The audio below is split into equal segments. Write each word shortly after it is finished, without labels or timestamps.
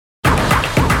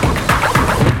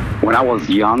When I was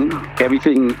young,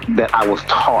 everything that I was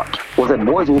taught was that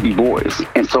boys will be boys.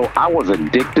 And so I was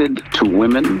addicted to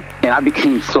women, and I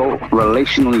became so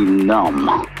relationally numb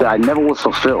that I never was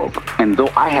fulfilled. And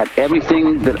though I had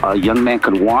everything that a young man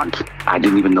could want, I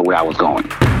didn't even know where I was going.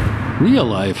 Real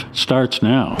life starts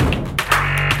now.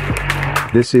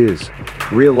 This is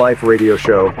Real Life Radio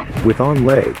Show with On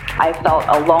Lay. I felt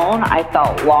alone. I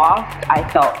felt lost. I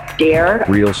felt scared.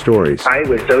 Real stories. I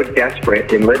was so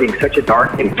desperate in living such a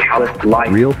dark and calloused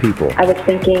life. Real people. I was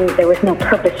thinking there was no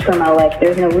purpose for my life.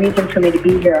 There's no reason for me to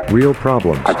be here. Real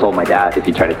problems. I told my dad, if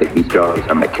you try to take these drugs,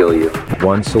 I'm going to kill you.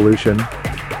 One solution.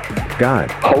 God.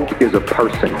 Hope is a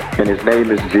person, and his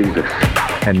name is Jesus.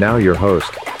 And now your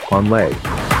host, On Lay.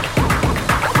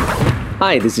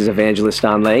 Hi, this is Evangelist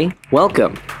Anh.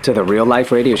 Welcome to the Real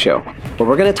Life Radio Show, where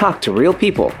we're going to talk to real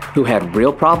people who had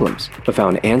real problems but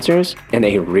found answers in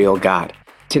a real God.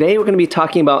 Today, we're going to be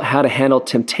talking about how to handle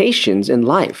temptations in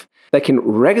life that can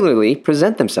regularly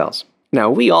present themselves.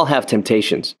 Now, we all have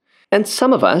temptations, and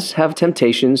some of us have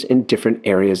temptations in different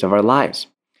areas of our lives.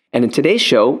 And in today's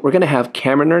show, we're going to have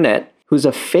Cameron Arnett, who's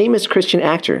a famous Christian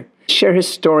actor, share his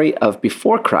story of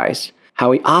before Christ,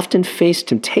 how he often faced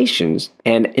temptations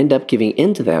and end up giving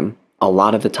into them a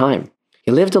lot of the time.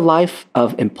 He lived a life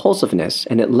of impulsiveness,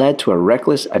 and it led to a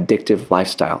reckless, addictive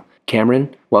lifestyle.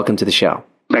 Cameron, welcome to the show.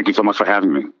 Thank you so much for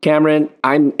having me. Cameron,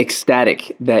 I'm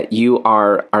ecstatic that you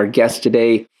are our guest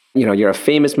today. You know, you're a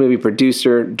famous movie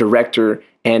producer, director,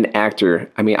 and actor.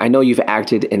 I mean, I know you've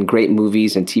acted in great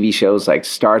movies and TV shows like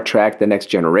Star Trek, The Next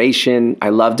Generation. I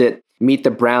loved it. Meet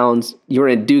the Browns. You were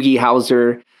in Doogie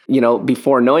Howser,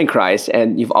 before knowing Christ,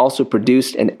 and you've also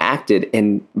produced and acted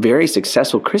in very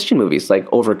successful Christian movies like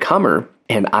Overcomer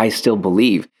and I Still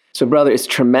Believe. So, brother, it's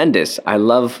tremendous. I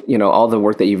love, all the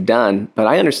work that you've done, but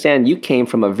I understand you came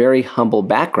from a very humble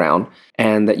background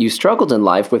and that you struggled in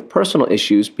life with personal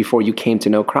issues before you came to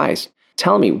know Christ.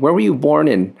 Tell me, where were you born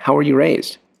and how were you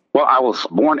raised? Well, I was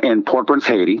born in Port-au-Prince,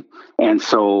 Haiti. And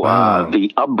so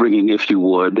the upbringing, if you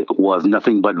would, was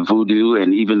nothing but voodoo.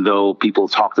 And even though people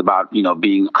talked about,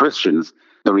 being Christians,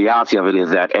 the reality of it is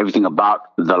that everything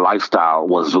about the lifestyle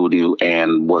was voodoo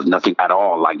and was nothing at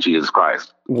all like Jesus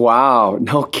Christ. Wow.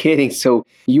 No kidding. So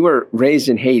you were raised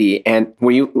in Haiti, and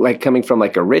were you coming from a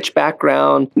rich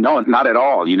background? No, not at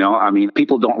all.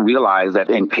 People don't realize that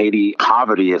in Haiti,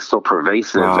 poverty is so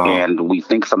pervasive. Wow. And we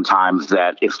think sometimes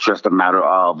that it's just a matter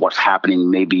of what's happening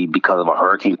maybe because of a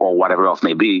hurricane or whatever else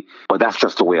may be. But that's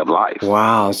just the way of life.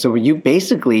 Wow. So you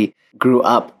basically grew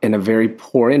up in a very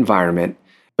poor environment,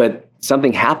 but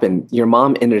something happened. Your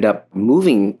mom ended up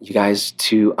moving you guys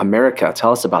to America.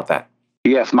 Tell us about that.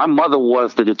 Yes, my mother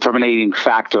was the determining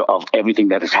factor of everything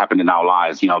that has happened in our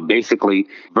lives. Basically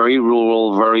very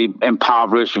rural, very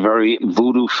impoverished, very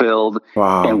voodoo filled.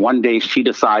 Wow. And one day she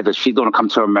decides that she's going to come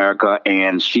to America,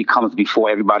 and she comes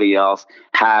before everybody else,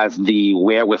 has the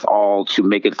wherewithal to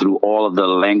make it through all of the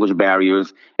language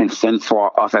barriers and sends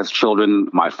for us as children,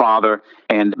 my father.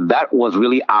 And that was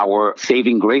really our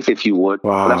saving grace, if you would.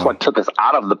 Wow. That's what took us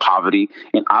out of the poverty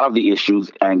and out of the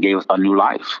issues and gave us a new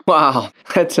life. Wow,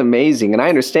 that's amazing. And I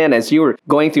understand as you were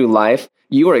going through life,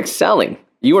 you were excelling.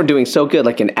 You were doing so good,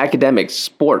 in academics,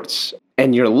 sports,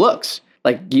 and your looks.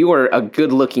 You were a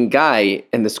good-looking guy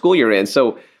in the school you're in.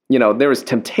 So, there was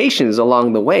temptations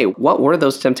along the way. What were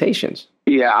those temptations?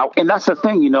 Yeah, and that's the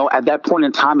thing, at that point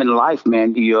in time in life,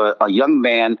 man, you're a young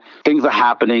man, things are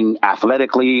happening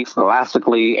athletically,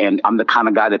 scholastically, and I'm the kind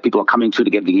of guy that people are coming to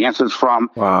get the answers from.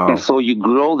 Wow. And so you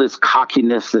grow this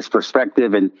cockiness, this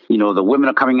perspective, and, the women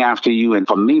are coming after you. And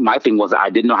for me, my thing was I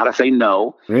didn't know how to say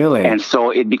no. Really? And so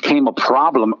it became a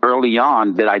problem early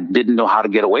on that I didn't know how to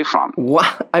get away from.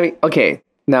 What? Okay,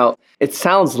 now it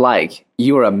sounds like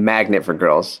you were a magnet for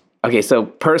girls. Okay, so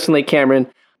personally,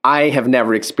 Cameron, I have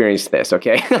never experienced this,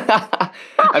 okay?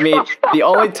 The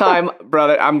only time,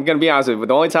 brother, I'm going to be honest with you,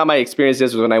 the only time I experienced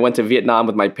this was when I went to Vietnam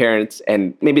with my parents,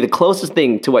 and maybe the closest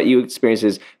thing to what you experienced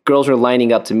is girls were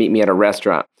lining up to meet me at a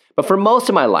restaurant. But for most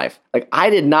of my life,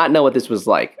 I did not know what this was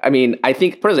like. I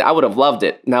think personally, I would have loved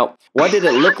it. Now, what did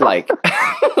it look like?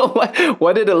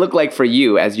 What did it look like for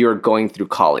you as you were going through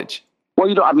college? Well,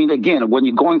 again, when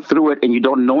you're going through it and you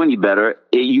don't know any better,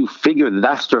 you figure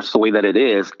that's just the way that it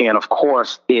is. And of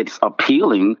course, it's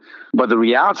appealing. But the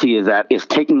reality is that it's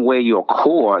taking away your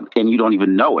core and you don't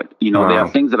even know it. Wow. There are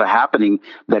things that are happening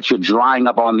that you're drying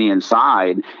up on the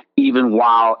inside. even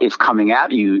while it's coming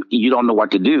at you, you don't know what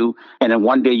to do. And then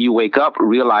one day you wake up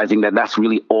realizing that that's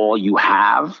really all you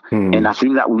have. And that's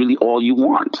really all you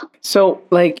want. So,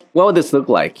 like, what would this look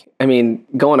like? I mean,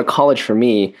 going to college for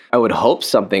me, I would hope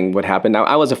something would happen. Now,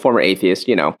 I was a former atheist,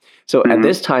 So at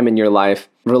this time in your life,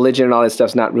 religion and all that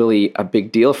stuff's not really a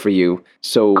big deal for you.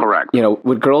 So, correct.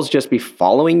 Would girls just be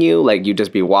following you? Like, you'd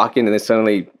just be walking and then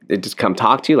suddenly they just come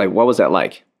talk to you? Like, what was that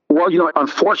like? Well,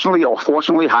 unfortunately or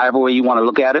fortunately, however way you want to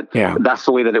look at it, that's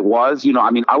the way that it was.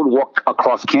 I would walk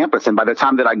across campus, and by the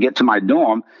time that I get to my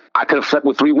dorm, I could have slept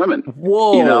with 3 women.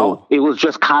 Whoa. It was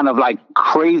just kind of like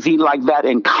crazy like that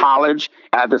in college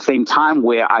at the same time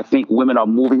where I think women are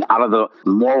moving out of the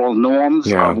moral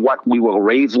norms of what we were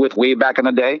raised with way back in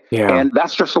the day. Yeah. And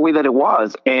that's just the way that it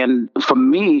was. And for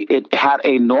me, it had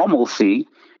a normalcy.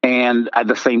 And at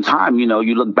the same time,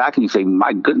 you look back and you say,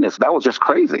 my goodness, that was just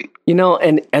crazy.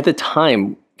 And at the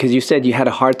time, because you said you had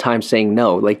a hard time saying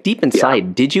no, like deep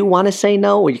inside, did you want to say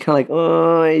no? Or you kind of like,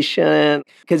 oh, I shouldn't?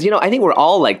 Because, I think we're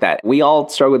all like that. We all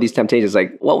struggle with these temptations.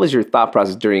 Like, what was your thought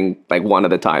process during like one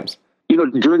of the times?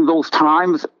 During those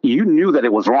times, you knew that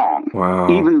it was wrong. Wow.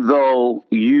 Even though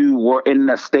you were in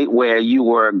a state where you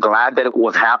were glad that it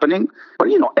was happening. But,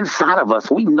 inside of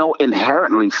us, we know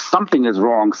inherently something is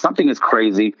wrong, something is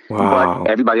crazy, but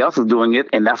everybody else is doing it.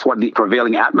 And that's what the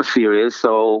prevailing atmosphere is.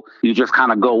 So you just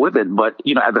kind of go with it. But,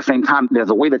 at the same time, there's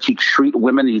a way that you treat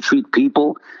women, you treat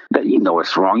people that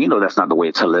it's wrong. That's not the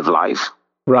way to live life.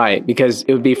 Right. Because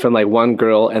it would be from like one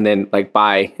girl and then like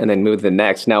bye and then move to the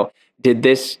next. Now, did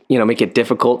this, make it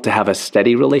difficult to have a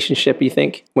steady relationship, you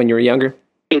think, when you were younger?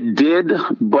 It did.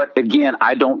 But again,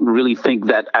 I don't really think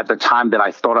that at the time that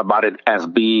I thought about it as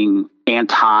being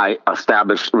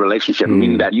anti-established relationship,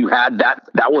 meaning that you had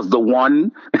that was the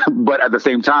one. But at the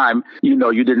same time,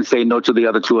 you didn't say no to the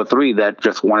other 2 or 3 that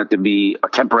just wanted to be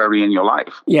temporary in your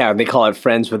life. Yeah, they call it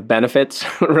friends with benefits,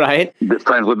 right?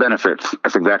 Friends with benefits.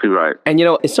 That's exactly right. And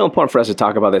it's so important for us to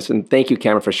talk about this. And thank you,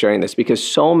 Cameron, for sharing this, because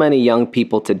so many young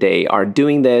people today are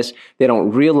doing this. They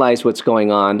don't realize what's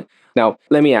going on. Now,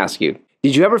 let me ask you,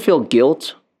 did you ever feel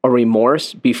guilt or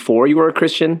remorse before you were a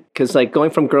Christian? Because like going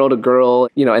from girl to girl,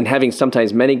 and having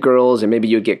sometimes many girls, and maybe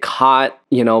you'd get caught,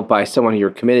 by someone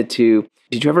you're committed to.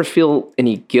 Did you ever feel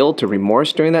any guilt or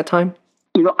remorse during that time?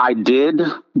 I did,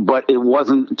 but it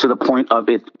wasn't to the point of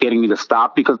it getting me to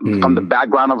stop, because from the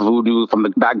background of voodoo, from the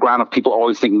background of people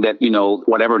always thinking that,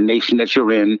 whatever nation that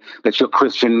you're in, that you're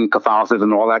Christian, Catholicism,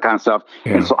 and all that kind of stuff.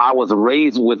 Yeah. And so I was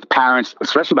raised with parents,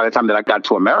 especially by the time that I got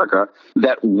to America,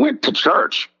 that went to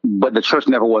church, but the church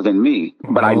never was in me.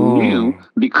 But I knew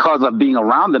because of being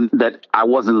around them that I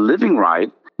wasn't living right,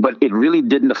 but it really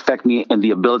didn't affect me in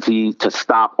the ability to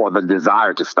stop or the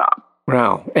desire to stop.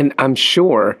 Wow. And I'm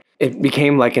sure it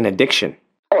became like an addiction.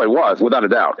 Oh, it was, without a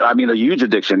doubt. I mean, a huge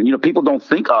addiction. People don't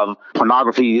think of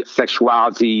pornography,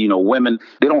 sexuality, women.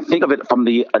 They don't think of it from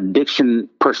the addiction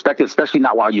perspective, especially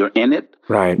not while you're in it.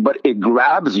 Right. But it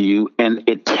grabs you and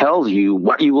it tells you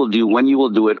what you will do, when you will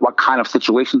do it, what kind of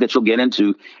situation that you'll get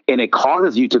into. And it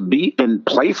causes you to be in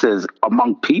places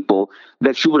among people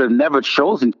that you would have never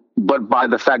chosen, but by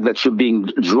the fact that you're being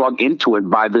drugged into it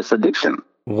by this addiction.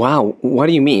 Wow. What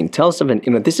do you mean? Tell us something.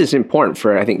 This is important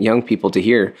for, I think, young people to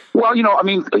hear. Well,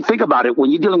 think about it.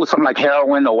 When you're dealing with something like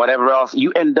heroin or whatever else,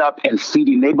 you end up in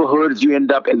seedy neighborhoods. You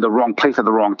end up in the wrong place at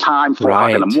the wrong time, 4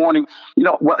 o'clock in the morning.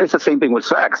 Well, it's the same thing with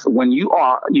sex. When you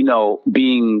are,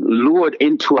 being lured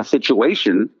into a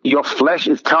situation, your flesh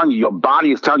is telling you, your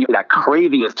body is telling you, that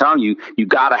craving is telling you, you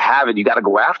got to have it. You got to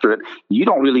go after it. You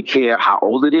don't really care how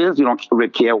old it is. You don't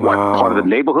really care what part of the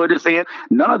neighborhood it's in.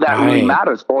 None of that really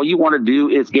matters. All you want to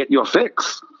do is get your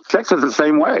fix. Sex is the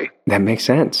same way. That makes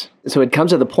sense. So it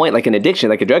comes to the point, like an addiction,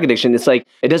 like a drug addiction. It's like,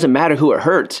 it doesn't matter who it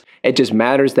hurts. It just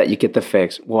matters that you get the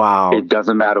fix. Wow. It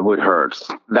doesn't matter who it hurts.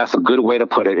 That's a good way to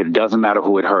put it. It doesn't matter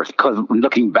who it hurts. Because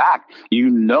looking back,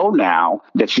 now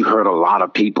that you hurt a lot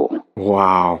of people.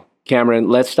 Wow. Cameron,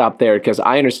 let's stop there, because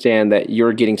I understand that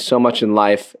you're getting so much in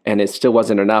life and it still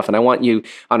wasn't enough. And I want you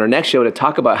on our next show to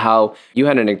talk about how you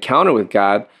had an encounter with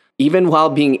God even while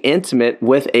being intimate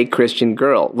with a Christian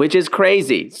girl, which is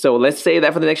crazy. So let's save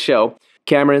that for the next show.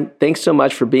 Cameron, thanks so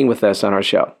much for being with us on our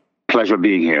show. Pleasure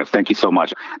being here. Thank you so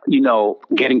much.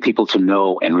 Getting people to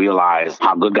know and realize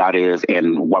how good God is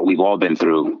and what we've all been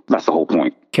through, that's the whole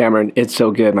point. Cameron, it's so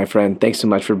good, my friend. Thanks so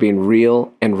much for being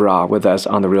real and raw with us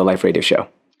on the Real Life Radio Show.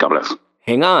 God bless.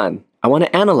 Hang on. I want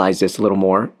to analyze this a little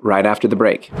more right after the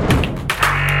break.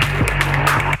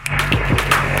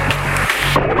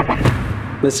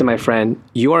 Listen, my friend,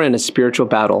 you are in a spiritual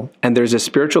battle, and there's a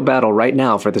spiritual battle right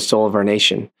now for the soul of our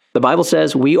nation. The Bible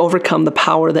says we overcome the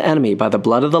power of the enemy by the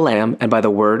blood of the Lamb and by the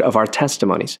word of our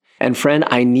testimonies. And friend,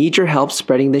 I need your help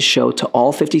spreading this show to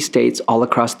all 50 states all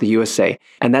across the USA.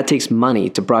 And that takes money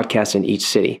to broadcast in each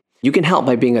city. You can help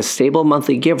by being a stable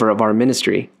monthly giver of our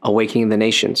ministry, Awakening the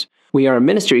Nations. We are a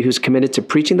ministry who's committed to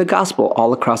preaching the gospel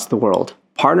all across the world.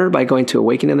 Partner by going to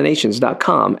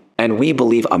awakeningthenations.com, and we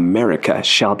believe America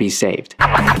shall be saved.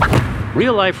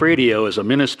 Real Life Radio is a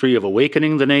ministry of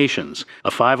Awakening the Nations,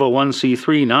 a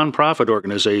 501c3 nonprofit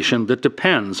organization that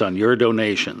depends on your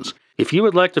donations. If you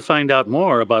would like to find out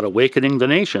more about Awakening the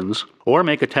Nations or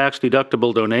make a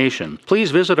tax-deductible donation,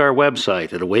 please visit our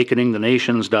website at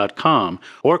awakeningthenations.com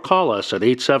or call us at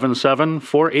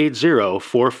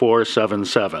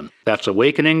 877-480-4477. That's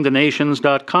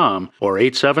awakeningthenations.com or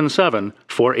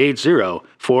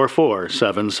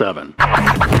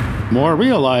 877-480-4477. More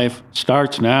Real Life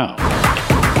starts now.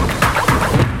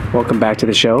 Welcome back to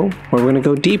the show, where we're going to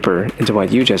go deeper into what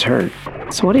you just heard.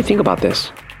 So what do you think about this?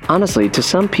 Honestly, to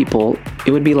some people,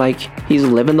 it would be like he's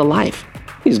living the life.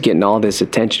 He's getting all this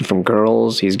attention from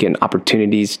girls. He's getting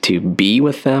opportunities to be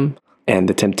with them. And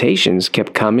the temptations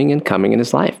kept coming and coming in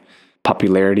his life.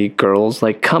 Popularity, girls,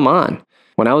 like, come on.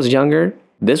 When I was younger,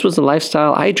 this was the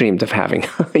lifestyle I dreamed of having.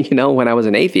 When I was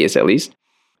an atheist, at least.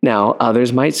 Now,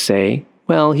 others might say,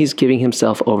 well, he's giving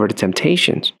himself over to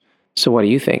temptations. So what do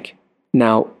you think?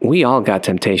 Now, we all got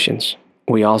temptations.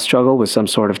 We all struggle with some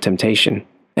sort of temptation.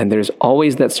 And there's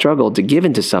always that struggle to give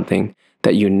into something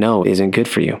that you know isn't good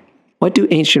for you. What do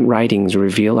ancient writings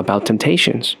reveal about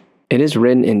temptations? It is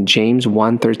written in James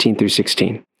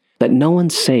 1:13-16. Let no one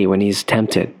say when he is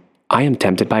tempted, I am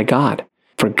tempted by God.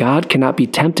 For God cannot be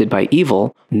tempted by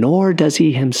evil, nor does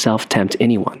he himself tempt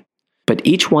anyone. But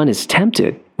each one is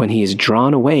tempted when he is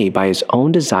drawn away by his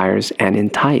own desires and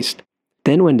enticed.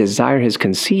 Then when desire is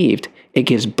conceived, it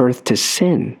gives birth to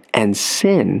sin, and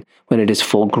sin, when it is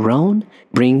full grown,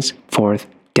 brings forth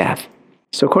death.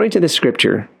 So according to this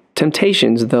scripture,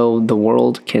 temptations, though the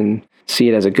world can see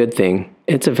it as a good thing,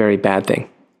 it's a very bad thing.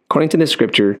 According to this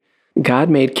scripture, God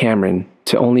made Cameron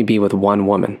to only be with one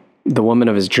woman, the woman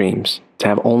of his dreams, to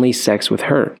have only sex with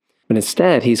her. But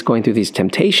instead, he's going through these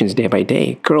temptations day by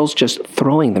day, girls just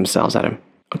throwing themselves at him.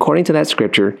 According to that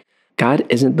scripture, God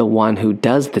isn't the one who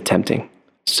does the tempting.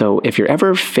 So if you're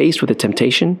ever faced with a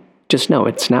temptation, just know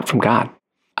it's not from God.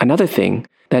 Another thing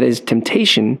that is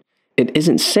temptation, it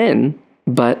isn't sin,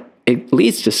 but it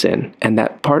leads to sin. And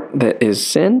that part that is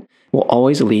sin will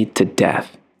always lead to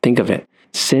death. Think of it.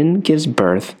 Sin gives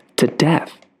birth to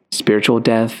death. Spiritual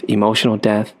death, emotional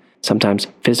death, sometimes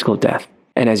physical death.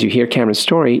 And as you hear Cameron's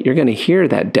story, you're going to hear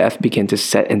that death begin to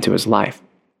set into his life.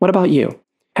 What about you?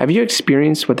 Have you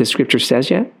experienced what the scripture says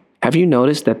yet? Have you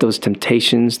noticed that those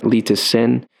temptations lead to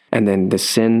sin, and then the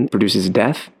sin produces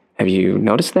death? Have you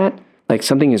noticed that? Like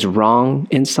something is wrong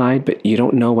inside, but you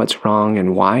don't know what's wrong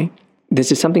and why?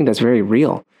 This is something that's very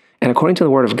real. And according to the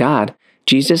Word of God,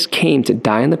 Jesus came to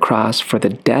die on the cross for the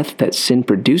death that sin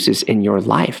produces in your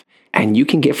life. And you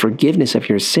can get forgiveness of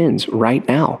your sins right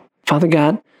now. Father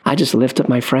God, I just lift up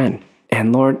my friend.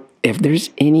 And Lord, if there's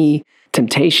any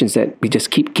temptations that we just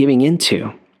keep giving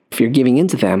into, if you're giving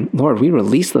into them, Lord, we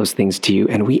release those things to you,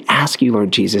 and we ask you,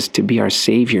 Lord Jesus, to be our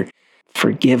Savior.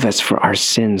 Forgive us for our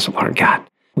sins, Lord God.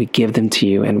 We give them to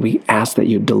you, and we ask that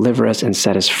you deliver us and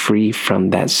set us free from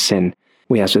that sin.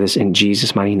 We ask for this in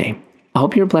Jesus' mighty name. I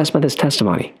hope you're blessed by this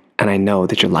testimony, and I know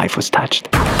that your life was touched.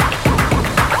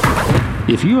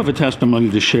 If you have a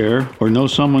testimony to share or know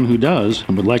someone who does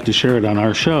and would like to share it on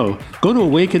our show, go to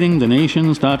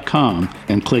awakeningthenations.com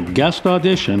and click Guest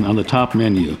Audition on the top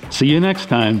menu. See you next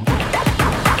time.